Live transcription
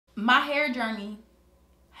my hair journey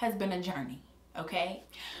has been a journey, okay?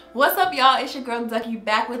 What's up, y'all? It's your girl Ducky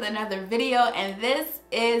back with another video, and this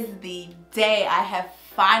is the day I have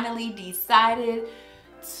finally decided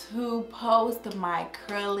to post my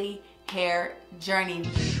curly hair journey.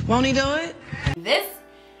 Won't he do it? This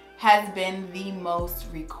has been the most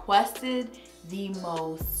requested, the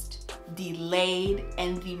most delayed,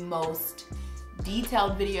 and the most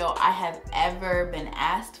detailed video I have ever been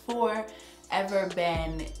asked for, ever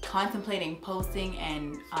been contemplating posting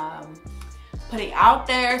and putting out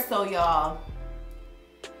there. So y'all,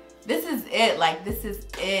 this is it. Like, this is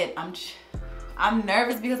it. I'm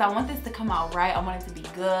nervous because I want this to come out right. I want it to be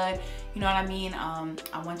good. You know what I mean?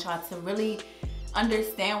 I want y'all to really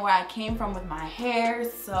understand where I came from with my hair.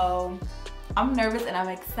 So I'm nervous and I'm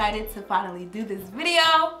excited to finally do this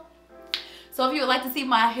video. So if you would like to see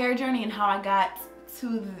my hair journey and how I got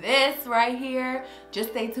to this right here,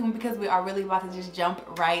 just stay tuned because we are really about to just jump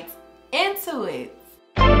right into it.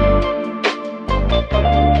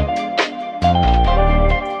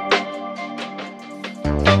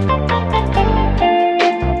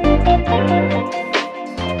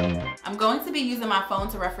 I'm going to be using my phone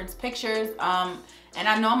to reference pictures, and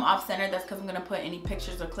I know I'm off center. That's because I'm going to put any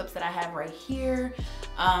pictures or clips that I have right here.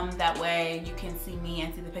 That way you can see me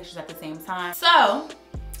and see the pictures at the same time. So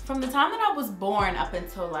from the time that I was born up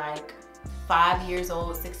until like 5 years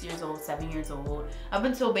old, 6 years old, 7 years old, up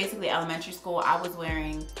until basically elementary school, I was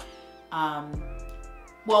wearing,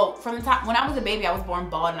 well, from the time when I was a baby, I was born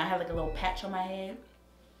bald and I had like a little patch on my head.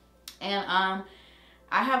 And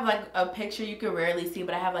I have like a picture you can rarely see,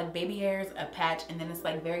 but I have like baby hairs, a patch, and then it's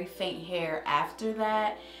like very faint hair after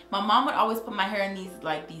that. My mom would always put my hair in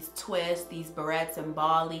these twists, these barrettes and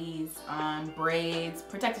ballies, braids,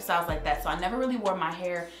 protective styles like that. So I never really wore my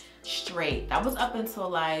hair straight. That was up until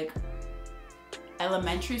like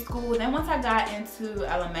elementary school. Then once I got into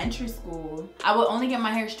elementary school, I would only get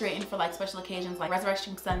my hair straightened for like special occasions like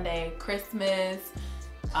Resurrection Sunday, Christmas.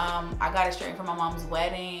 I got it straightened for my mom's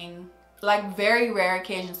wedding. Like very rare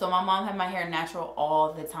occasions. So my mom had my hair natural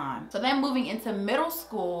all the time. So then moving into middle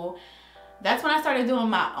school, that's when I started doing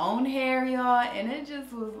my own hair, y'all, and it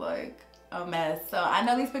just was like a mess. So I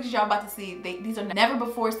know these pictures y'all about to see, these are never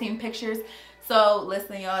before seen pictures. So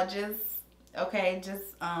listen, y'all, okay,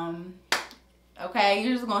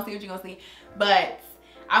 you're just gonna see what you're gonna see. But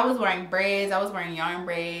I was wearing braids, I was wearing yarn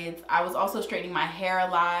braids. I was also straightening my hair a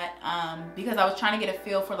lot because I was trying to get a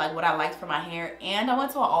feel for like what I liked for my hair. And I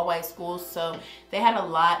went to an all-white school, so they had a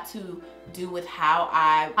lot to do with how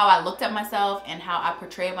I looked at myself and how I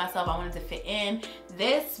portrayed myself. I wanted to fit in.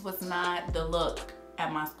 This was not the look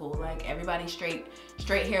at my school. Like everybody straight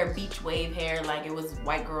hair, beach wave hair, like it was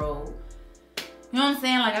white girl. You know what I'm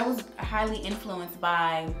saying? Like I was highly influenced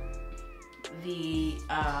by the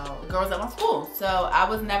girls at my school. So I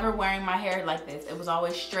was never wearing my hair like this. It was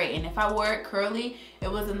always straight, and if I wore it curly,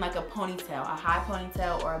 it was in like a ponytail, a high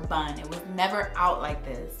ponytail or a bun. It was never out like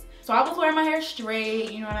this. So I was wearing my hair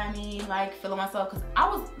straight, you know what I mean, like feeling myself, because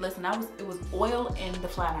it was oil in the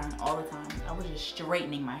flat iron all the time. I was just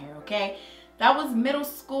straightening my hair, okay? That was middle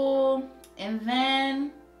school, and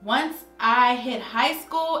then once I hit high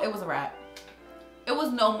school, it was a wrap. It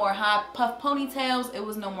was no more high puff ponytails. It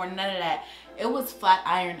was no more none of that. It was flat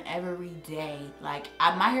iron every day. Like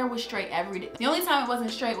my hair was straight every day. The only time it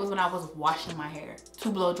wasn't straight was when I was washing my hair to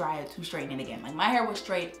blow dry it, to straighten it again. Like my hair was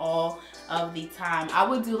straight all of the time. I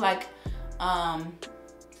would do like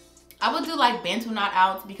Bantu knot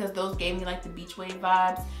outs because those gave me like the beach wave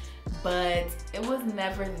vibes. But it was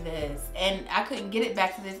never this, and I couldn't get it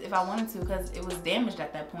back to this if I wanted to because it was damaged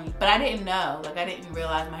at that point. But I didn't know, like I didn't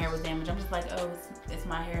realize my hair was damaged. I'm just like, oh, it's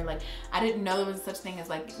my hair. Like I didn't know there was such thing as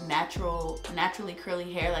like naturally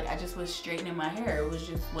curly hair. Like I just was straightening my hair. It was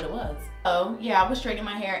just what it was. So yeah, I was straightening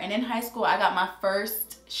my hair, and in high school I got my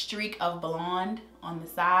first streak of blonde on the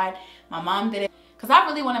side. My mom did it because I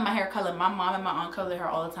really wanted my hair colored. My mom and my aunt colored hair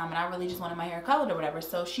all the time, and I really just wanted my hair colored or whatever.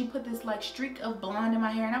 So she put this like streak of blonde in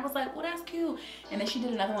my hair, and I was like, well, that's cute. And then she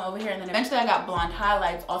did another one over here, and then eventually I got blonde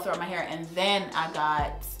highlights all throughout my hair, and then I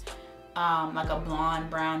got like a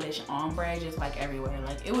blonde brownish ombre just like everywhere.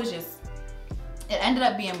 Like it ended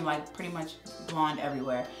up being like pretty much blonde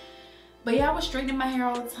everywhere. But yeah, I was straightening my hair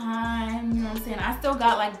all the time, you know what I'm saying? I still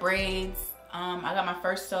got like braids. I got my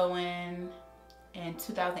first sew-in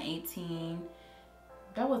 2018.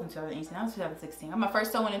 That wasn't 2018, that was 2016. I got my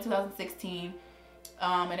first sew-in in 2016,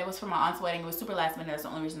 and it was for my aunt's wedding. It was super last minute. That's the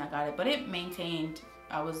only reason I got it, but it maintained.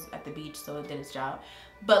 I was at the beach, so it did its job.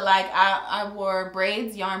 But like I wore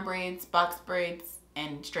braids, yarn braids, box braids,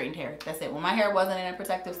 and straightened hair. That's it. When my hair wasn't in a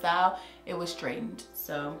protective style, it was straightened.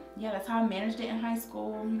 So yeah, that's how I managed it in high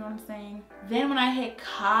school. You know what I'm saying? Then when I hit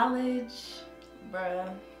college,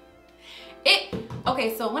 bruh.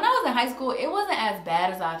 Okay, so when I was in high school, it wasn't as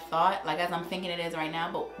bad as I thought, like as I'm thinking it is right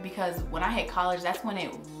now, but because when I hit college, that's when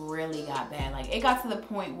it really got bad. Like it got to the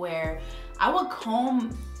point where I would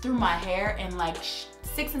comb through my hair and like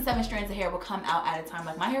 6 and 7 strands of hair would come out at a time.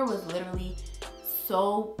 Like my hair was literally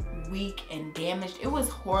so weak and damaged. It was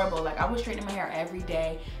horrible. Like I was straightening my hair every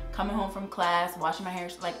day, coming home from class, washing my hair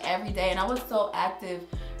like every day. And I was so active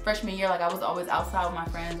freshman year. Like I was always outside with my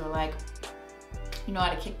friends or like, you know,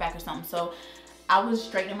 at a kickback or something. So I was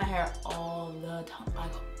straightening my hair all the time.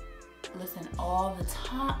 Like, listen, all the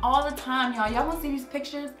time, y'all. Y'all wanna see these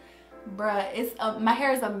pictures? Bruh, my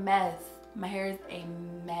hair is a mess. My hair is a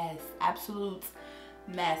mess, absolute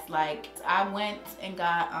mess. Like I went and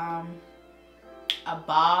got a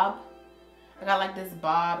bob. I got like this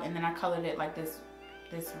bob and then I colored it like this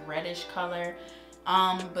reddish color.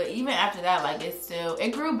 But even after that, like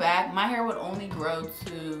it grew back. My hair would only grow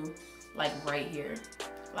to like right here,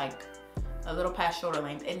 like a little past shoulder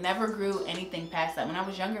length. It never grew anything past that. When I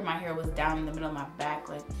was younger, my hair was down in the middle of my back,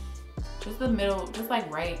 like just the middle, just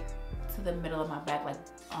like right to the middle of my back, like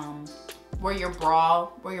where your bra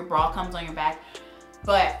comes on your back.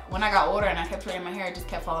 But when I got older and I kept straightening my hair, it just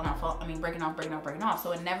kept falling off. Breaking off.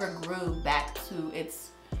 So it never grew back to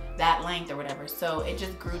that length or whatever. So it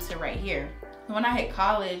just grew to right here. When I hit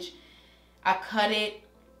college, I cut it.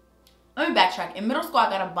 Let me backtrack. In middle school, I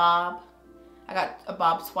got a bob. I got a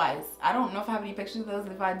bob twice. I don't know if I have any pictures of those.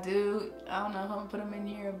 If I do, I don't know if I'm gonna put them in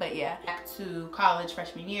here. But yeah, back to college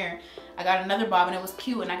freshman year, I got another bob and it was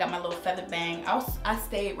cute. And I got my little feather bang. I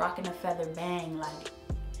stayed rocking a feather bang, like,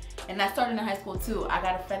 and that started in high school too. I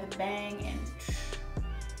got a feather bang and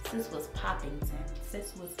sis was popping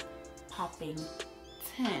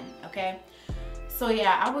 10, okay? So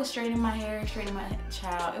yeah, I was straightening my hair,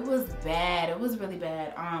 child. It was bad. It was really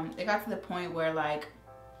bad. It got to the point where like,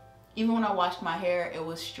 even when I washed my hair, it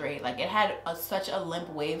was straight. Like it had such a limp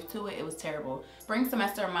wave to it. It was terrible. Spring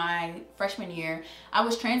semester of my freshman year, I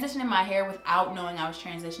was transitioning my hair without knowing I was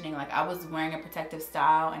transitioning. Like I was wearing a protective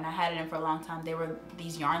style and I had it in for a long time. They were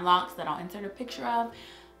these yarn locks that I'll insert a picture of.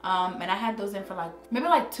 And I had those in for like, maybe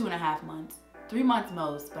like 2.5 months, 3 months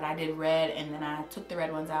most, but I did red and then I took the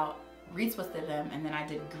red ones out, retwisted them, and then I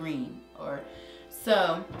did green.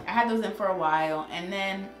 So I had those in for a while, and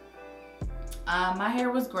then my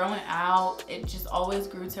hair was growing out. It just always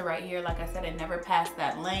grew to right here. Like I said, it never passed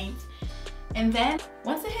that length. And then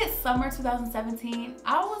once it hit summer 2017,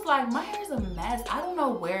 I was like, my hair is a mess. I don't know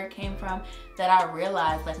where it came from that I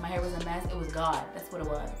realized like my hair was a mess. It was God. That's what it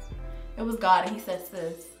was. It was God. And he said,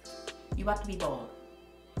 sis, you about to be bald.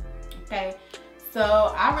 Okay.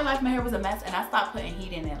 So I realized my hair was a mess and I stopped putting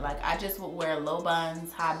heat in it. Like I just would wear low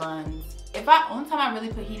buns, high buns. Only time I really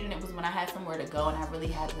put heat in it was when I had somewhere to go and I really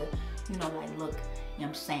had to, you know, like look, you know what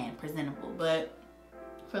I'm saying, presentable. But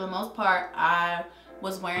for the most part, I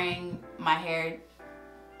was wearing my hair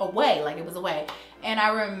away, like it was away. And I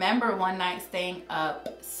remember one night staying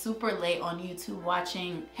up super late on YouTube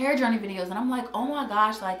watching hair journey videos, and I'm like, oh my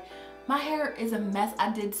gosh, like my hair is a mess.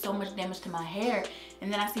 I did so much damage to my hair.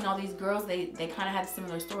 And then I seen all these girls, they kind of had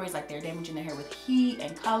similar stories, like they're damaging their hair with heat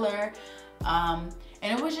and color.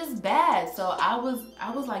 And it was just bad. So I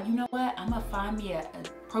was like, you know what? I'm gonna find me a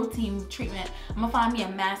protein treatment. I'm gonna find me a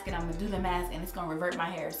mask and I'm gonna do the mask and it's gonna revert my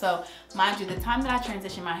hair. So mind you, the time that I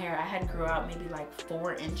transitioned my hair, I had grew out maybe like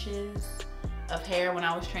 4 inches of hair when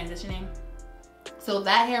I was transitioning. So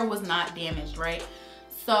that hair was not damaged, right?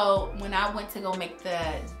 So when I went to go make the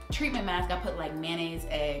treatment mask, I put like mayonnaise,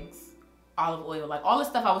 eggs, olive oil, like all the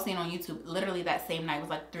stuff I was seeing on YouTube. Literally that same night, it was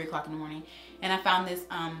like 3 o'clock in the morning. And I found this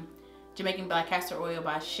Jamaican black castor oil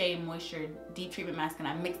by Shea Moisture deep treatment mask, and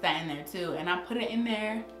I mixed that in there too. And I put it in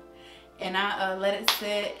there and I let it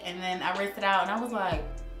sit, and then I rinsed it out, and I was like,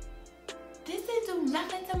 this didn't do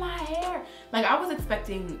nothing to my hair. Like I was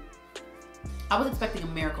expecting a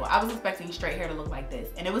miracle. I was expecting straight hair to look like this.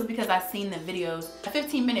 And it was because I seen the videos, a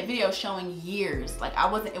 15-minute video showing years. Like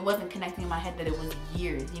it wasn't connecting in my head that it was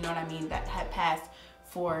years, you know what I mean, that had passed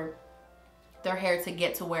for their hair to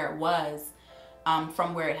get to where it was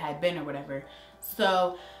from where it had been or whatever.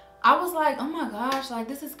 So I was like, oh my gosh, like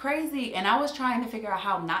this is crazy. And I was trying to figure out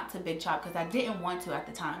how not to big chop because I didn't want to at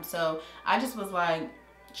the time. So I just was like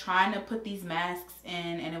trying to put these masks in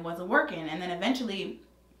and it wasn't working. And then eventually,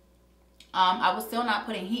 I was still not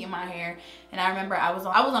putting heat in my hair, and I remember I was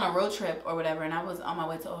on a road trip or whatever, and I was on my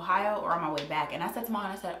way to Ohio or on my way back, and I said to Mom,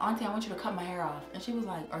 I said, Auntie, I want you to cut my hair off. And she was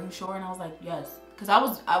like, are you sure? And I was like, yes, because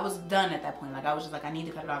I was done at that point. Like, I was just like, I need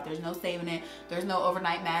to cut it off. There's no saving it. There's no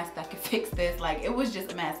overnight mask that could fix this. Like, it was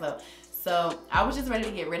just a mess up. So I was just ready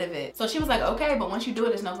to get rid of it. So she was like, okay, but once you do it,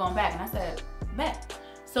 there's no going back. And I said, bet.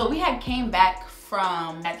 So we had came back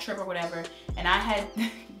from that trip or whatever, and I had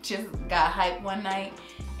just got hyped one night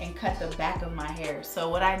and cut the back of my hair. So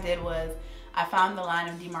what I did was I found the line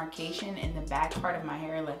of demarcation in the back part of my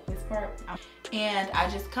hair, like this part, and I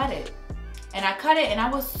just cut it. And I cut it, and I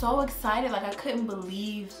was so excited. Like, I couldn't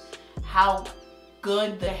believe how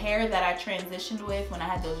good the hair that I transitioned with when I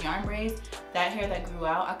had those yarn braids, that hair that grew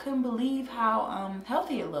out, I couldn't believe how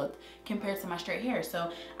healthy it looked compared to my straight hair.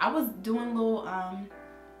 So I was doing little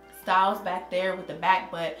styles back there with the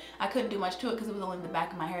back, but I couldn't do much to it because it was only the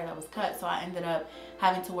back of my hair that was cut. So I ended up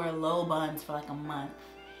having to wear low buns for like a month.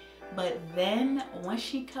 But then once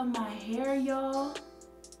she cut my hair, y'all,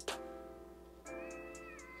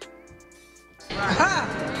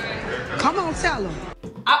 come on, tell them.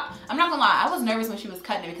 I'm not gonna lie, I was nervous when she was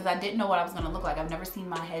cutting it because I didn't know what I was gonna look like. I've never seen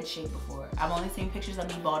my head shape before. I've only seen pictures of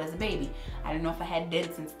me bald as a baby. I didn't know if I had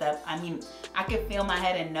dents and stuff. I mean, I could feel my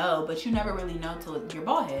head and know, but you never really know till you're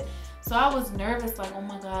bald head. So I was nervous, like, oh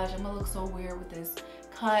my gosh, I'm gonna look so weird with this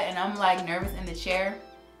cut. And I'm like nervous in the chair.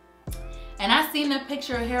 And I seen the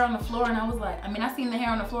picture of hair on the floor, and I was like, I seen the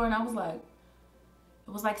hair on the floor, and I was like,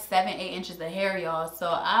 it was like 7-8 inches of hair, y'all. So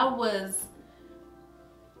I was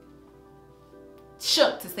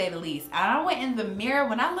shook, to say the least. And I went in the mirror.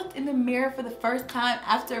 When I looked in the mirror for the first time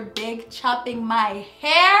after big chopping my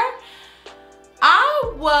hair,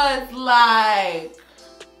 I was like,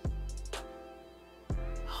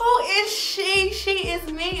 who is she? She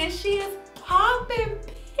is me, and she is popping,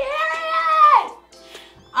 period.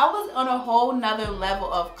 I was on a whole nother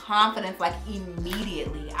level of confidence, like,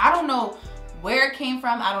 immediately. I don't know where it came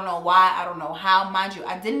from. I don't know why. I don't know how. Mind you,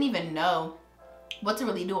 I didn't even know what to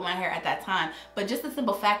really do with my hair at that time. But just the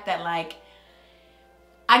simple fact that, like,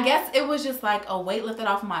 I guess it was just like a weight lifted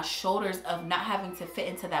off my shoulders of not having to fit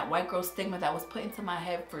into that white girl stigma that was put into my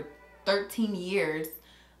head for 13 years,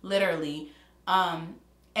 literally.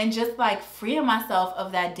 And just like freeing myself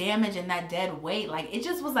of that damage and that dead weight. Like, it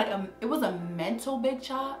just was like, it was a mental big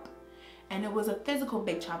chop, and it was a physical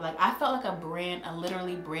big chop. Like, I felt like a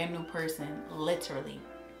literally brand new person, literally.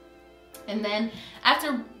 And then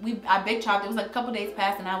after I big chopped, it was like a couple days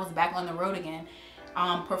passed, and I was back on the road again,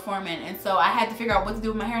 performing. And so I had to figure out what to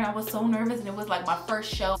do with my hair, and I was so nervous. And it was like my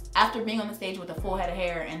first show after being on the stage with a full head of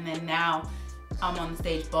hair, and then now I'm on the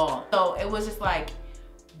stage bald. So it was just like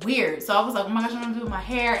weird. So I was like, oh my gosh, I'm gonna do with my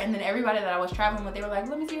hair. And then everybody that I was traveling with, they were like,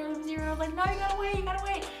 let me see her, let me see her. I was like, no, you gotta wait, you gotta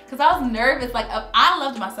wait. Cause I was nervous. Like, I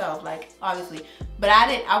loved myself, like, obviously, but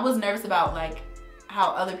I was nervous about like how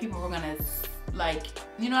other people were gonna, like,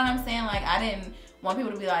 you know what I'm saying? Like, I didn't want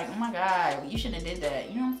people to be like, oh my God, you shouldn't have did that.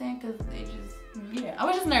 You know what I'm saying? Cause it just, yeah, I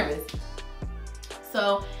was just nervous.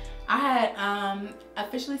 So I had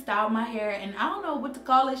officially styled my hair, and I don't know what to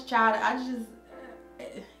call this child.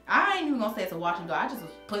 I ain't even gonna say it's a wash and go. I just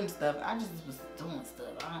was putting stuff. I just was doing stuff.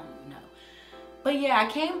 I don't even know. But yeah,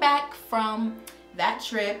 I came back from that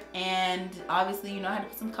trip, and obviously, you know, I had to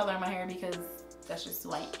put some color in my hair because that's just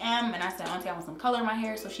who I am. And I said, Auntie, I want some color in my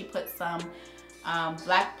hair. So she put some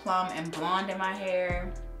black plum and blonde in my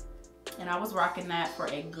hair. And I was rocking that for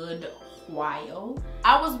a good while.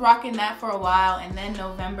 And then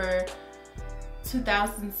November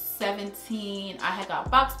 2017, I had got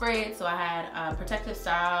box braids, so I had protective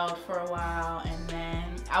styled for a while, and then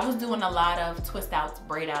I was doing a lot of twist outs,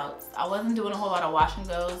 braid outs. I wasn't doing a whole lot of wash and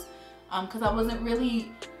goes because I was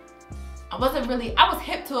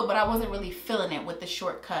hip to it, but I wasn't really feeling it with the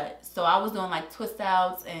short cut. So I was doing like twist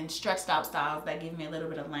outs and stretched out styles that give me a little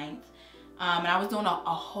bit of length. And I was doing a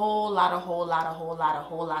whole lot of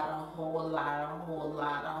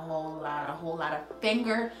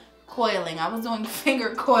finger coiling. I was doing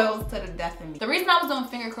finger coils to the death of me. The reason I was doing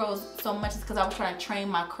finger coils so much is because I was trying to train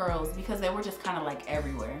my curls, because they were just kind of like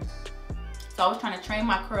everywhere. So I was trying to train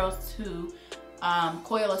my curls to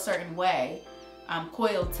coil a certain way,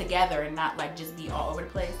 coil together and not like just be all over the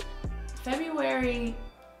place. February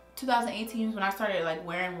 2018 is when I started like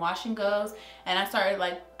wearing wash and goes, and I started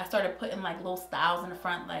putting like little styles in the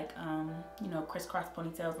front, like you know, crisscross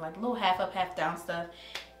ponytails, like little half up, half down stuff.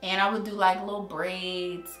 And I would do like little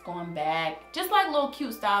braids going back, just like little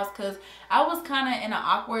cute styles, because I was kind of in an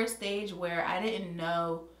awkward stage where I didn't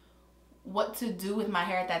know what to do with my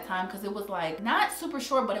hair at that time, because it was like not super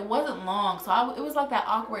short, but it wasn't long. So it was like that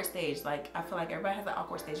awkward stage. Like, I feel like everybody has that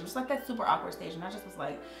awkward stage. It was like that super awkward stage, and I just was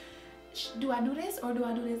like, do I do this or do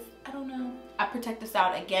I do this? I don't know. I protective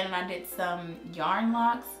styled again, and I did some yarn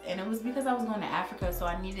locks, and it was because I was going to Africa, so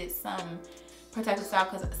I needed some protective style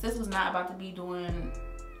because sis was not about to be doing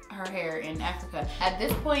her hair in Africa. At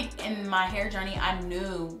this point in my hair journey, I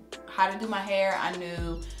knew how to do my hair. I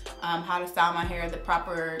knew how to style my hair the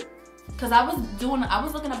proper, because I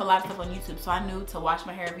was looking up a lot of stuff on YouTube, so I knew to wash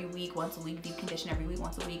my hair every week, once a week, deep condition every week,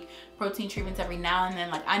 once a week, protein treatments every now and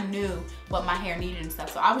then. Like, I knew what my hair needed and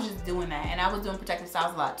stuff, so I was just doing that. And I was doing protective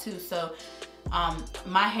styles a lot too, so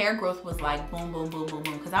my hair growth was like boom, boom, boom, boom,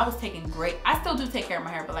 boom, because I was taking great, I still do take care of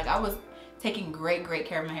my hair, but like I was taking great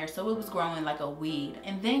care of my hair, so it was growing like a weed.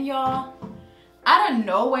 And then y'all, out of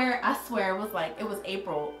nowhere, I swear it was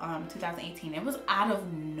April 2018, it was out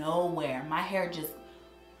of nowhere, my hair just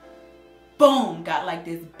boom got like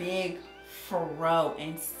this big fro,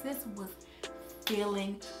 and sis was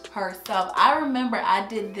feeling herself. I remember I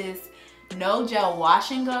did this no gel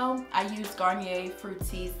wash and go. I used Garnier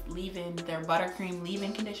Fructis leave-in, their buttercream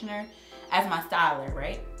leave-in conditioner as my styler,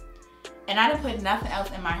 right? And I didn't put nothing else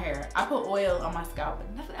in my hair. I put oil on my scalp, but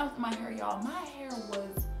nothing else in my hair, y'all. My hair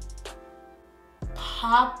was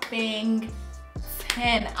popping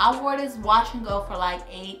 10. I wore this wash and go for like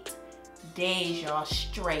 8 days, y'all,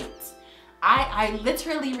 straight. I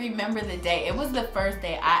literally remember the day. It was the first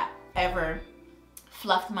day I ever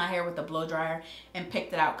fluffed my hair with a blow dryer and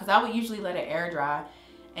picked it out, because I would usually let it air dry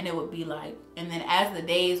and it would be like, and then as the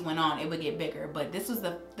days went on, it would get bigger. But this was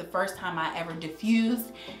the first time I ever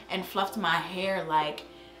diffused and fluffed my hair. Like,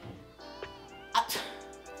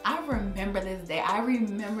 I remember this day. I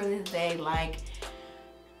remember this day like,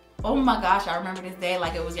 oh my gosh, I remember this day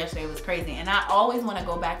like it was yesterday. It was crazy. And I always want to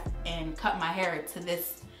go back and cut my hair to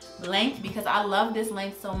this length because I love this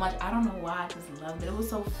length so much. I don't know why, I just loved it. It was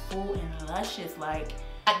so full and luscious. Like,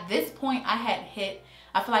 at this point I had hit,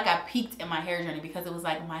 I feel like I peaked in my hair journey, because it was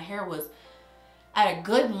like my hair was at a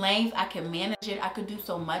good length. I could manage it. I could do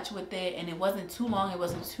so much with it, and it wasn't too long, it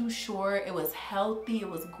wasn't too short. It was healthy, it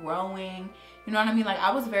was growing. You know what I mean? Like,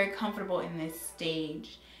 I was very comfortable in this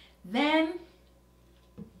stage. Then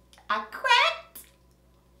I cracked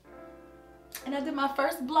and I did my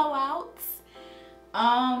first blowouts.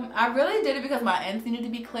 I really did it because my ends needed to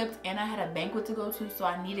be clipped and I had a banquet to go to, so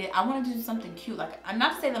I wanted to do something cute. Like, I'm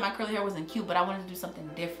not to say that my curly hair wasn't cute, but I wanted to do something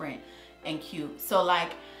different and cute. So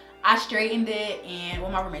like, I straightened it, and well,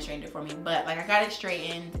 my roommate straightened it for me, but like I got it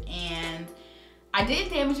straightened, and I did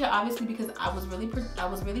damage it obviously because I was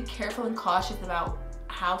really careful and cautious about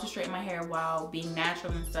how to straighten my hair while being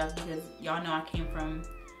natural and stuff, because y'all know I came from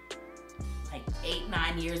like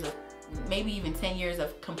 8-9 years of, maybe even 10 years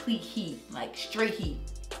of complete heat, like straight heat.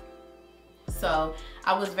 So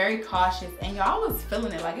I was very cautious, and y'all was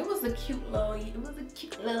feeling it. Like, it was a cute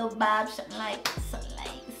little vibe, sunlight,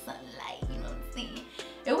 you know what I'm saying?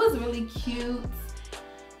 It was really cute.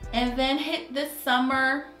 And then hit the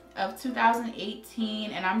summer of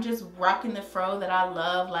 2018, and I'm just rocking the fro that I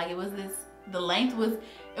love. Like, it was this, the length was,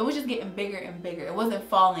 it was just getting bigger and bigger. It wasn't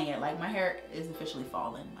falling yet. Like, my hair is officially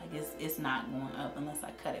falling. Like, it's not going up unless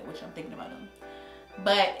I cut it, which I'm thinking about doing.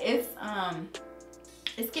 But it's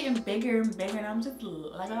getting bigger and bigger, and I'm just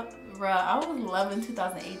like, I was loving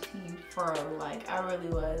 2018 fro. Like, I really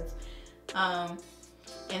was.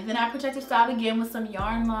 And then I protective styled again with some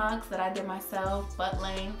yarn locks that I did myself, butt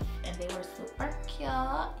length, and they were super cute.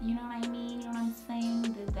 You know what I mean? You know what I'm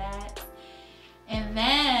saying? Did that. And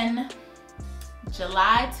then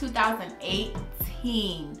July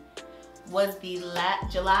 2018 was the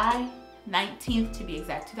July 19th to be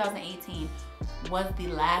exact, 2018 was the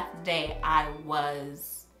last day I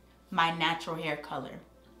was my natural hair color,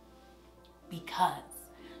 because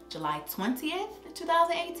July 20th,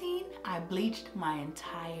 2018, I bleached my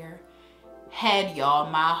entire head, y'all.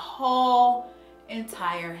 My whole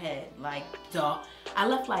entire head. Like, duh. I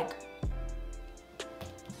left like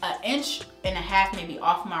 1.5 inches maybe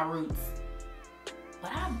off my roots.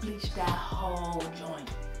 But I bleached that whole joint.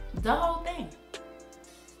 The whole thing.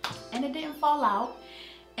 And it didn't fall out.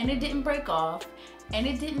 And it didn't break off. And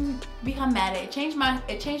it didn't become matted. It changed my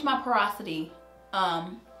porosity.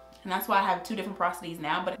 And that's why I have 2 different porosities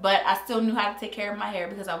now, but I still knew how to take care of my hair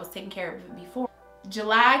because I was taking care of it before.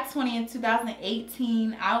 July 20th,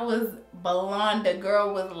 2018, I was blonde. The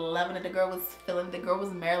girl was loving it. The girl was feeling it. The girl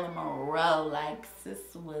was Marilyn Monroe. Like,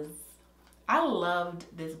 sis was, I loved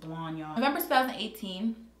this blonde, y'all. November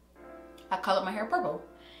 2018, I colored my hair purple.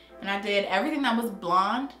 And I did everything that was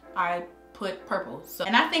blonde, I put purple. So,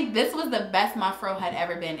 and I think this was the best my fro had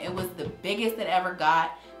ever been. It was the biggest it ever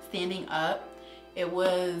got standing up. It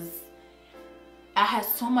was, I had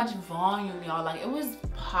so much volume, y'all. Like, it was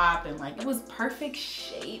popping. Like, it was perfect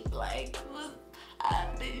shape. Like, it was,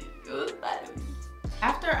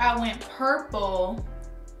 After I went purple,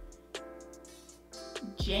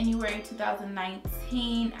 January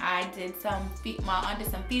 2019, I did some my aunt did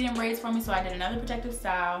some feed-in braids for me, so I did another protective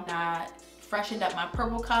style. I freshened up my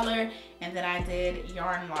purple color, and then I did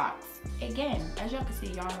yarn locks. Again, as y'all can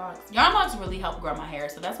see, yarn locks really help grow my hair,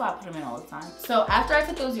 so that's why I put them in all the time. So after I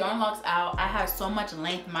took those yarn locks out, I had so much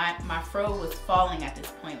length, my fro was falling at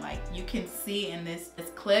this point. Like, you can see in this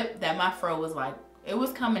clip that my fro was like, it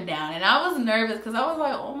was coming down, and I was nervous because I was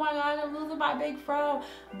like, oh my god, I'm losing my big fro.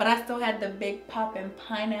 But I still had the big poppin'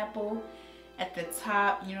 pineapple at the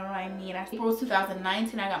top, you know what I mean? April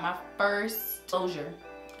 2019, I got my first closure.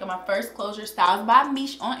 Got my first closure, Styles by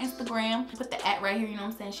Mish on Instagram. Put the @ right here, you know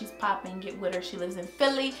what I'm saying? She's popping, get with her. She lives in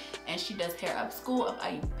Philly, and she does hair up school of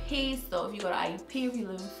IUP. So if you go to IUP, if you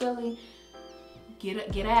live in Philly, get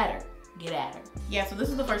at her. Get at her. Yeah, so this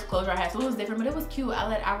is the first closure I had, so it was different, but it was cute.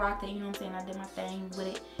 I rocked it, you know what I'm saying? I did my thing with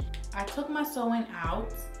it. I took my sewing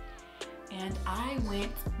out, and I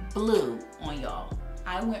went blue on y'all.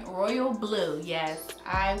 I went royal blue. Yes,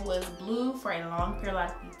 I was blue for a long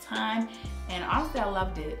periodic time, and honestly, I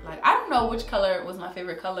loved it. Like, I don't know which color was my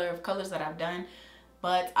favorite color of colors that I've done,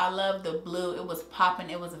 but I love the blue. It was popping.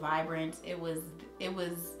 It was vibrant. It was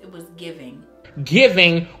giving.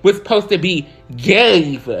 Giving was supposed to be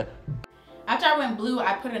gave. After I went blue,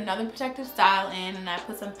 I put another protective style in, and I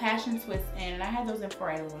put some passion twists in, and I had those in for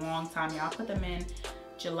a long time, y'all. I put them in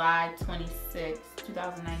July 26,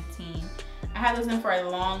 2019. I had those in for a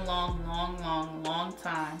long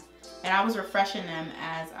time, and I was refreshing them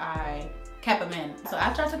as I kept them in. So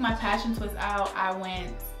after I took my passion twist out, I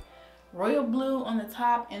went royal blue on the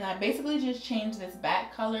top, and I basically just changed this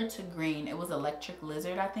back color to green. It was Electric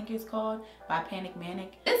Lizard, I think it's called, by Panic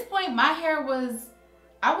Manic. At this point, my hair was,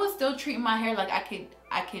 I was still treating my hair like I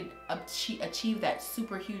could achieve that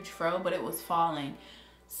super huge fro, but it was falling.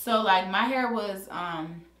 So like my hair was,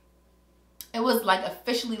 it was like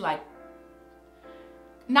officially like,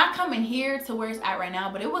 not coming here to where it's at right now,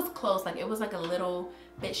 but it was close. Like, it was like a little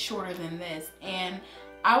bit shorter than this, and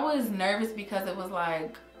I was nervous because it was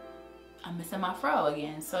like, I'm missing my fro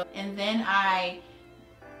again. So, and then I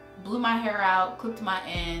blew my hair out, clipped my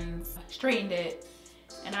ends, straightened it,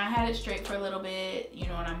 and I had it straight for a little bit, you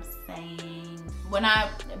know what I'm saying? When I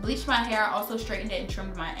bleached my hair, I also straightened it and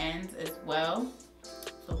trimmed my ends as well.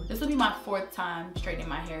 So this will be my 4th time straightening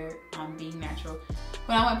my hair, being natural.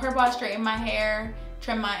 When I went purple, I straightened my hair,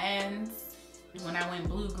 trimmed my ends. When I went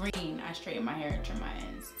blue-green, I straightened my hair and trimmed my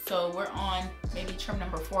ends. So we're on maybe trim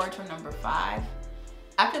number 4, trim number 5.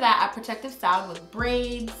 After that, I protective styled with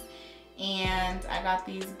braids, and I got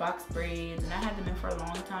these box braids, and I had them in for a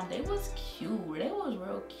long time. They was cute. They was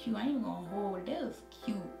real cute. I ain't even gonna hold it. They was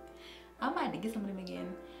cute. I might have to get some of them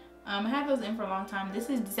again. I had those in for a long time. This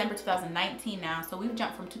is December 2019 now, so we've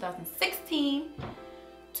jumped from 2016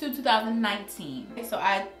 to 2019. Okay, so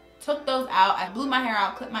I took those out. I blew my hair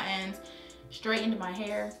out, clipped my ends, straightened my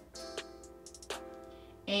hair,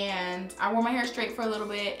 and I wore my hair straight for a little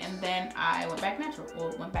bit, and then I went back natural,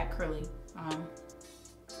 or went back curly.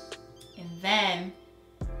 And then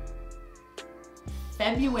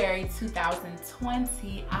February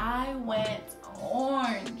 2020, I went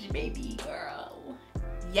orange, baby girl.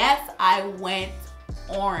 Yes, I went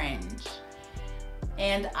orange,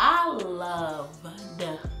 and I loved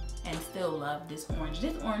and still love this orange.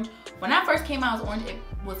 This orange, when I first came out as orange, it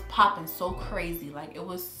was popping so crazy. Like, it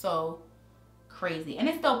was so crazy, and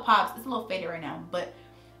it still pops. It's a little faded right now, but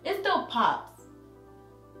it still pops.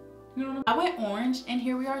 You know what I mean? I went orange, and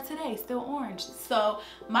here we are today, still orange. So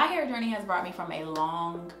my hair journey has brought me from a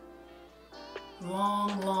long,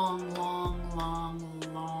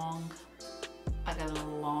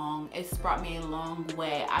 it's brought me a long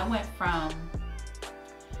way. I went from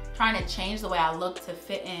trying to change the way I look to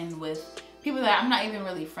fit in with people that I'm not even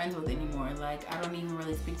really friends with anymore. Like, I don't even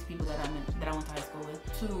really speak to people that I went to high school with,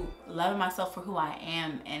 to loving myself for who I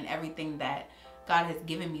am and everything that God has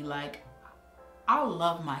given me. Like, I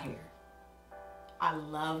love my hair. I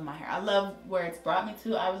love my hair. I love where it's brought me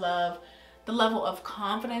to. I love the level of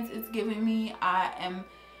confidence it's given me.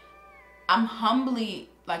 I'm humbly,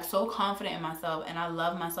 like, so confident in myself, and I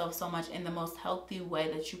love myself so much in the most healthy way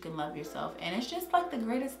that you can love yourself. And it's just like the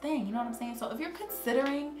greatest thing, you know what I'm saying? So if you're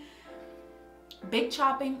considering big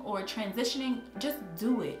chopping or transitioning, just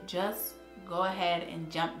do it. Just go ahead and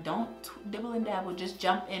jump. Don't dibble and dabble. Just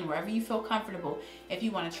jump in wherever you feel comfortable. If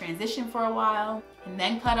you want to transition for a while and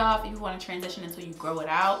then cut off, if you want to transition until you grow it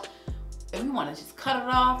out, if you want to just cut it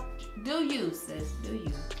off, do you, sis. Do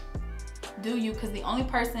you. Do you, because the only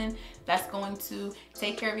person that's going to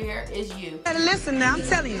take care of your hair is you. Listen now, I'm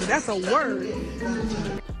telling you, that's a word.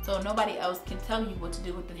 So nobody else can tell you what to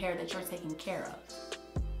do with the hair that you're taking care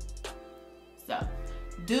of. So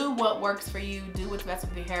do what works for you, do what's best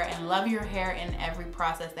with your hair, and love your hair in every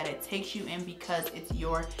process that it takes you in, because it's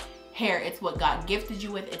your hair. It's what God gifted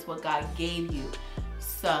you with. It's what God gave you.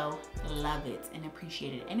 So love it and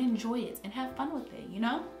appreciate it and enjoy it and have fun with it, you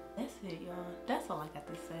know? That's it, y'all. That's all I got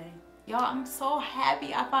to say. Y'all, I'm so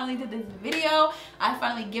happy I finally did this video. I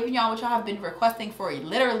finally given y'all what y'all have been requesting for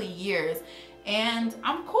literally years. And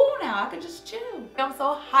I'm cool now. I can just chill. I'm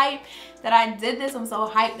so hyped that I did this. I'm so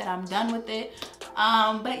hyped that I'm done with it.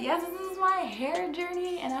 But yes, this is my hair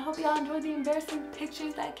journey, and I hope y'all enjoyed the embarrassing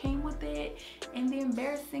pictures that came with it, and the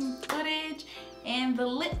embarrassing footage, and the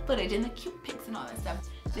lit footage, and the cute pics and all that stuff.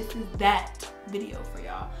 This is that video for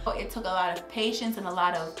y'all. It took a lot of patience and a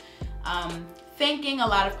lot of thinking, a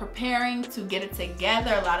lot of preparing to get it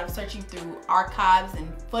together, a lot of searching through archives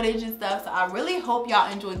and footage and stuff. So I really hope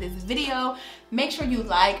y'all enjoyed this video. Make sure you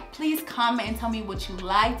like, please comment and tell me what you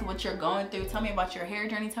liked, what you're going through. Tell me about your hair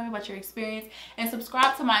journey, tell me about your experience, and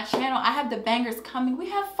subscribe to my channel. I have the bangers coming. We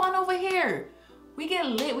have fun over here. We get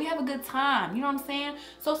lit, we have a good time, you know what I'm saying?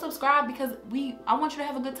 So subscribe, because I want you to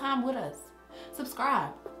have a good time with us.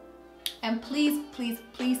 Subscribe. And please, please,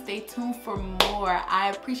 please stay tuned for more.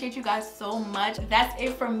 I appreciate you guys so much. That's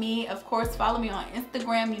it from me. Of course, follow me on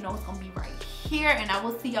Instagram. You know it's gonna be right here. And I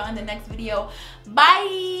will see y'all in the next video.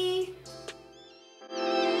 Bye.